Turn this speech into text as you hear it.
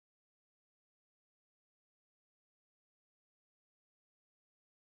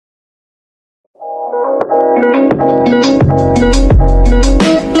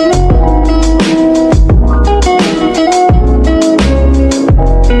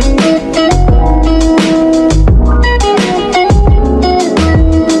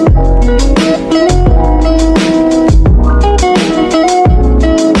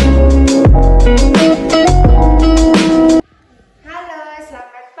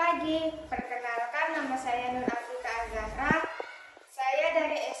Perkenalkan, nama saya Azahra. Saya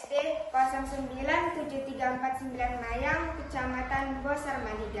dari SD 097349 Mayang, Kecamatan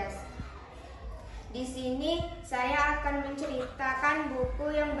𝐵𝒆𝒓𝒄𝒂. Di sini saya akan menceritakan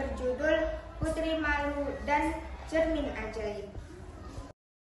buku yang berjudul Putri Malu dan Cermin Ajaib.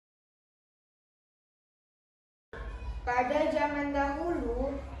 Pada zaman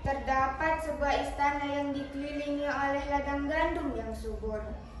dahulu, terdapat sebuah istana yang dikelilingi oleh ladang gandum yang subur.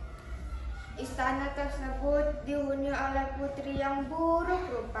 Istana tersebut dihuni oleh putri yang buruk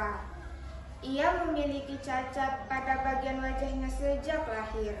rupa. Ia memiliki cacat pada bagian wajahnya sejak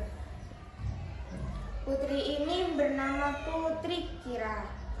lahir. Putri ini bernama Putri Kira,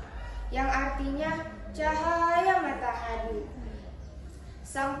 yang artinya cahaya matahari.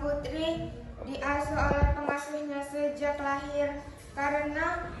 Sang putri diasuh oleh pengasuhnya sejak lahir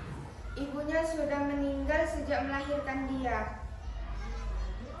karena ibunya sudah meninggal sejak melahirkan dia.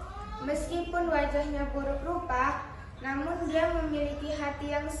 Meskipun wajahnya buruk rupa, namun dia memiliki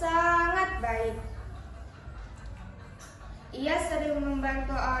hati yang sangat baik. Ia sering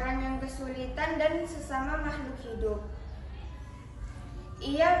membantu orang yang kesulitan dan sesama makhluk hidup.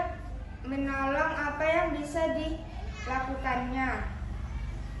 Ia menolong apa yang bisa dilakukannya.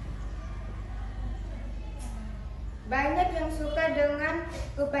 Banyak yang suka dengan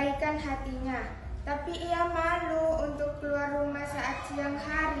kebaikan hatinya, tapi ia malu untuk keluar rumah saat siang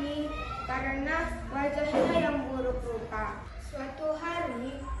hari karena wajahnya yang buruk rupa. Suatu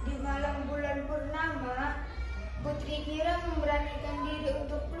hari di malam bulan purnama, Putri Kira memberanikan diri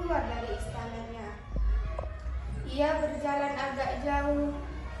untuk keluar dari istananya. Ia berjalan agak jauh,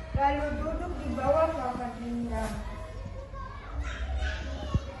 lalu duduk di bawah pohon rindang.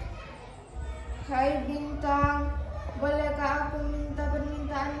 "Hai bintang, bolehkah aku minta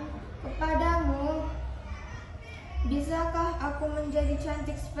permintaan kepadamu? Bisakah aku menjadi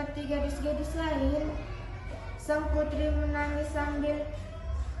cantik seperti gadis-gadis lain?" Sang putri menangis sambil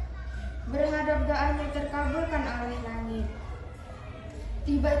berharap doanya terkabulkan oleh langit.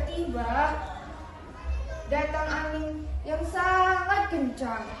 Tiba-tiba datang angin yang sangat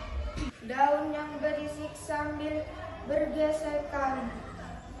kencang. Daun yang berisik sambil bergesekan.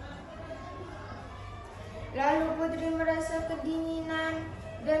 Lalu putri merasa kedinginan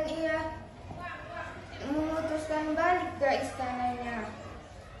dan ia memutuskan balik ke istananya.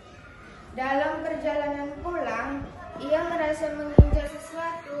 Dalam perjalanan pulang, ia merasa menginjak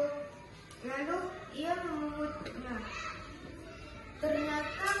sesuatu. Lalu ia memungutnya.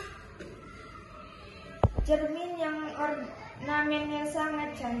 Ternyata cermin yang ornamennya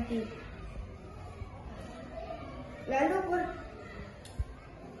sangat cantik.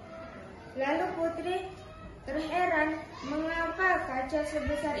 Lalu putri terheran mengapa kaca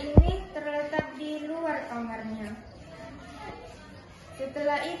sebesar ini terletak di luar kamarnya.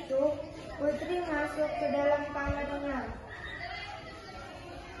 Setelah itu, putri masuk ke dalam kamarnya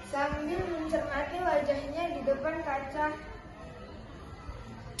sambil mencermati wajahnya di depan kaca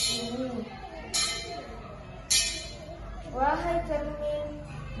ini. "Wahai cermin,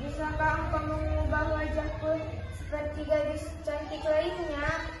 bisakah engkau mengubah wajahku seperti gadis cantik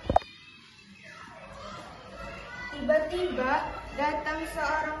lainnya?" Tiba-tiba datang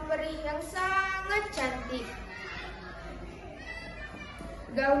seorang peri yang sangat cantik.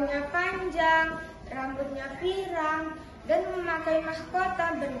 Gaunnya panjang, rambutnya pirang, dan memakai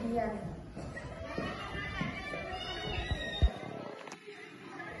mahkota berlian.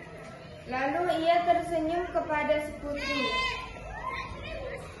 Lalu ia tersenyum kepada si putri.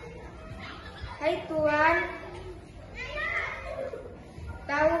 "Hai Tuan,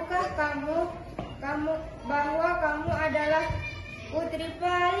 tahukah kamu bahwa kamu adalah putri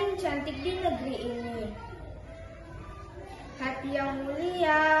paling cantik di negeri ini? Hati yang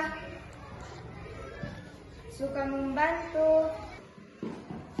mulia, suka membantu.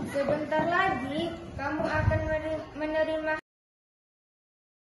 Sebentar lagi kamu akan menerima